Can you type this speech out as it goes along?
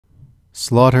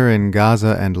Slaughter in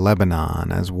Gaza and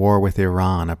Lebanon as war with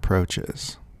Iran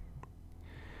approaches.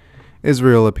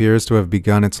 Israel appears to have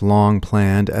begun its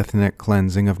long-planned ethnic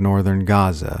cleansing of northern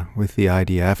Gaza, with the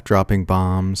IDF dropping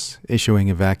bombs, issuing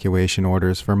evacuation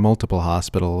orders for multiple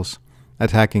hospitals,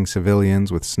 attacking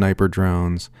civilians with sniper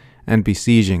drones, and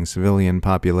besieging civilian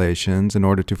populations in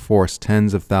order to force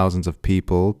tens of thousands of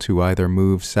people to either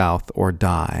move south or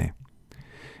die.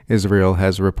 Israel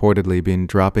has reportedly been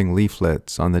dropping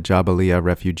leaflets on the Jabalia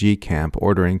refugee camp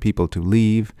ordering people to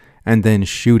leave and then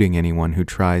shooting anyone who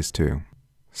tries to.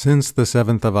 Since the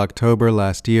 7th of October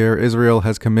last year, Israel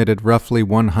has committed roughly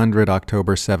 100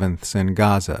 October 7ths in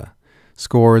Gaza.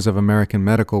 Scores of American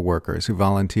medical workers who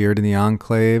volunteered in the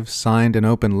enclave signed an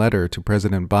open letter to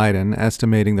President Biden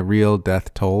estimating the real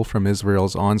death toll from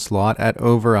Israel's onslaught at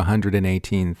over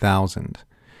 118,000.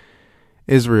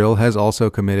 Israel has also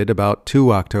committed about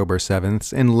 2 October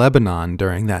 7ths in Lebanon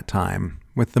during that time,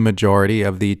 with the majority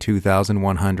of the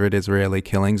 2,100 Israeli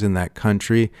killings in that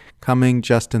country coming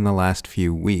just in the last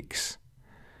few weeks.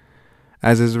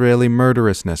 As Israeli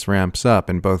murderousness ramps up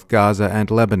in both Gaza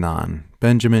and Lebanon,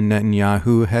 Benjamin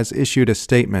Netanyahu has issued a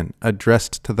statement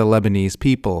addressed to the Lebanese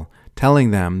people,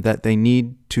 telling them that they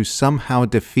need to somehow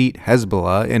defeat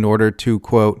Hezbollah in order to,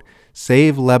 quote,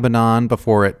 save Lebanon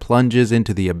before it plunges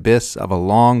into the abyss of a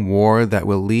long war that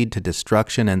will lead to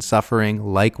destruction and suffering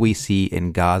like we see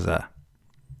in Gaza.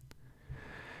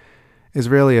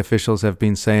 Israeli officials have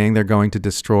been saying they're going to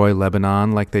destroy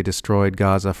Lebanon like they destroyed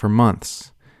Gaza for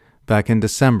months. Back in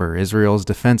December, Israel's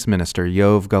defense minister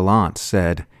Yoav Gallant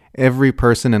said, "Every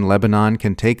person in Lebanon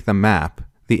can take the map,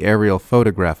 the aerial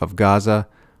photograph of Gaza,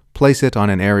 place it on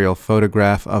an aerial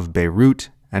photograph of Beirut,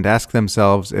 and ask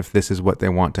themselves if this is what they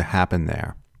want to happen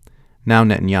there." Now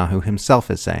Netanyahu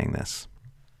himself is saying this.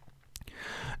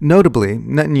 Notably,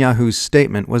 Netanyahu's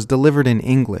statement was delivered in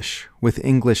English, with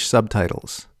English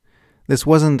subtitles. This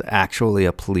wasn't actually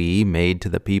a plea made to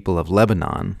the people of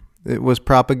Lebanon. It was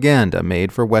propaganda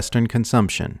made for Western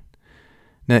consumption.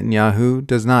 Netanyahu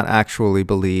does not actually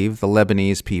believe the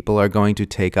Lebanese people are going to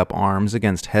take up arms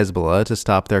against Hezbollah to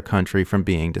stop their country from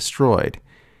being destroyed.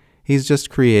 He's just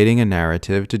creating a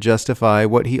narrative to justify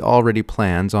what he already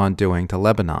plans on doing to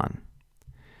Lebanon.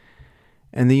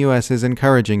 And the U.S. is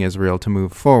encouraging Israel to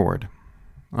move forward.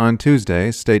 On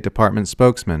Tuesday, State Department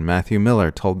spokesman Matthew Miller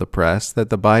told the press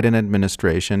that the Biden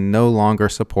administration no longer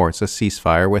supports a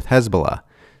ceasefire with Hezbollah,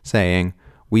 saying,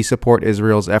 "We support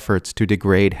Israel's efforts to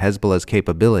degrade Hezbollah's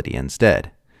capability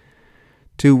instead."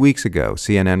 2 weeks ago,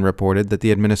 CNN reported that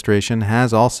the administration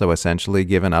has also essentially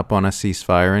given up on a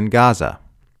ceasefire in Gaza.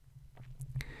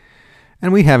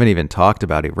 And we haven't even talked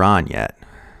about Iran yet.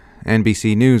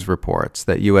 NBC News reports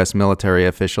that U.S. military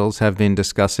officials have been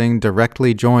discussing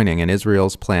directly joining in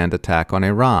Israel's planned attack on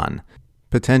Iran,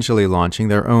 potentially launching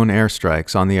their own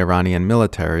airstrikes on the Iranian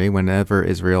military whenever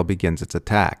Israel begins its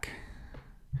attack.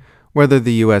 Whether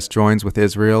the U.S. joins with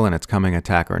Israel in its coming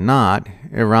attack or not,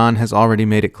 Iran has already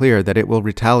made it clear that it will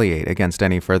retaliate against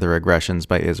any further aggressions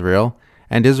by Israel,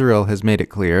 and Israel has made it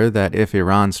clear that if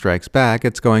Iran strikes back,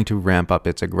 it's going to ramp up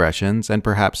its aggressions and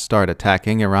perhaps start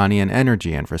attacking Iranian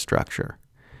energy infrastructure.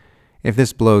 If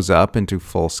this blows up into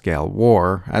full-scale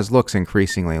war, as looks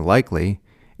increasingly likely,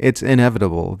 it's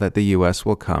inevitable that the U.S.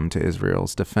 will come to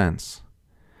Israel's defense.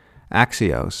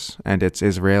 Axios and its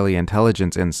Israeli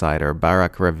intelligence insider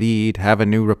Barak Ravid have a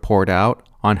new report out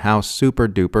on how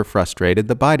super-duper frustrated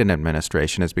the Biden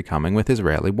administration is becoming with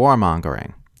Israeli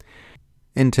warmongering.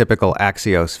 In typical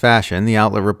Axios fashion, the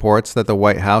outlet reports that the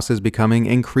White House is becoming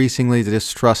increasingly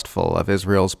distrustful of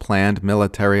Israel's planned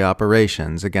military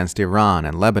operations against Iran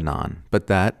and Lebanon, but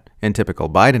that, in typical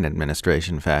Biden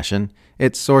administration fashion,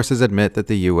 its sources admit that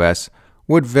the U.S.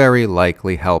 would very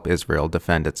likely help Israel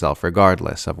defend itself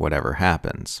regardless of whatever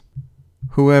happens.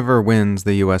 Whoever wins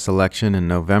the U.S. election in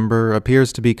November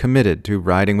appears to be committed to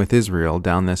riding with Israel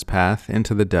down this path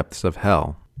into the depths of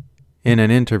hell. In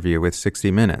an interview with 60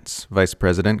 Minutes, Vice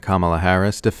President Kamala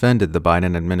Harris defended the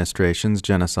Biden administration's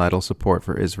genocidal support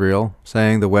for Israel,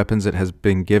 saying the weapons it has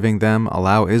been giving them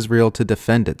allow Israel to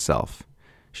defend itself.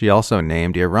 She also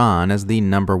named Iran as the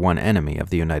 #1 enemy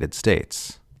of the United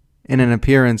States. In an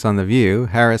appearance on The View,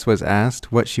 Harris was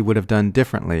asked what she would have done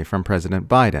differently from President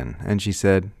Biden, and she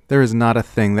said, "There is not a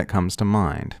thing that comes to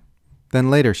mind."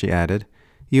 Then later she added,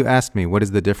 "You asked me what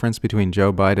is the difference between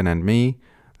Joe Biden and me?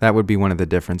 That would be one of the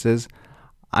differences.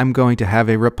 I'm going to have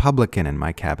a Republican in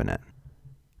my cabinet."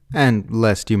 And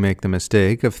lest you make the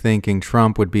mistake of thinking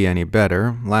Trump would be any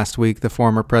better, last week the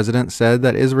former president said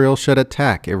that Israel should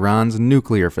attack Iran's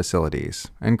nuclear facilities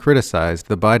and criticized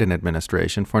the Biden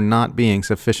administration for not being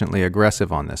sufficiently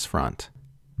aggressive on this front.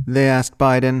 They asked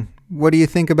Biden, "What do you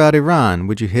think about Iran?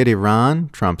 Would you hit Iran?"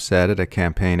 Trump said at a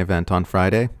campaign event on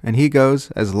Friday. And he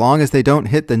goes, "As long as they don't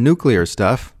hit the nuclear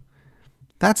stuff."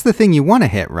 That's the thing you want to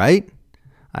hit, right?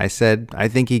 I said, "I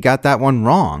think he got that one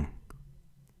wrong."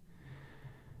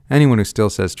 Anyone who still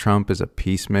says Trump is a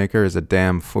peacemaker is a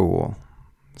damn fool.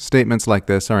 Statements like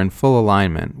this are in full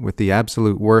alignment with the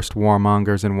absolute worst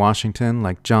warmongers in Washington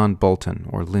like John Bolton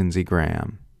or Lindsey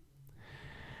Graham.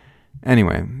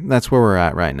 Anyway, that's where we're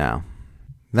at right now.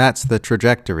 That's the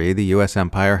trajectory the U.S.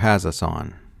 empire has us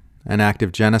on. An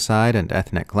active genocide and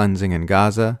ethnic cleansing in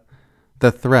Gaza,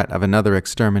 the threat of another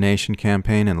extermination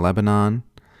campaign in Lebanon,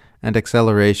 and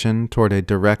acceleration toward a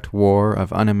direct war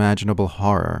of unimaginable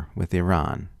horror with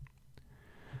Iran.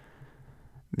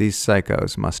 These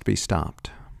psychos must be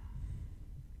stopped.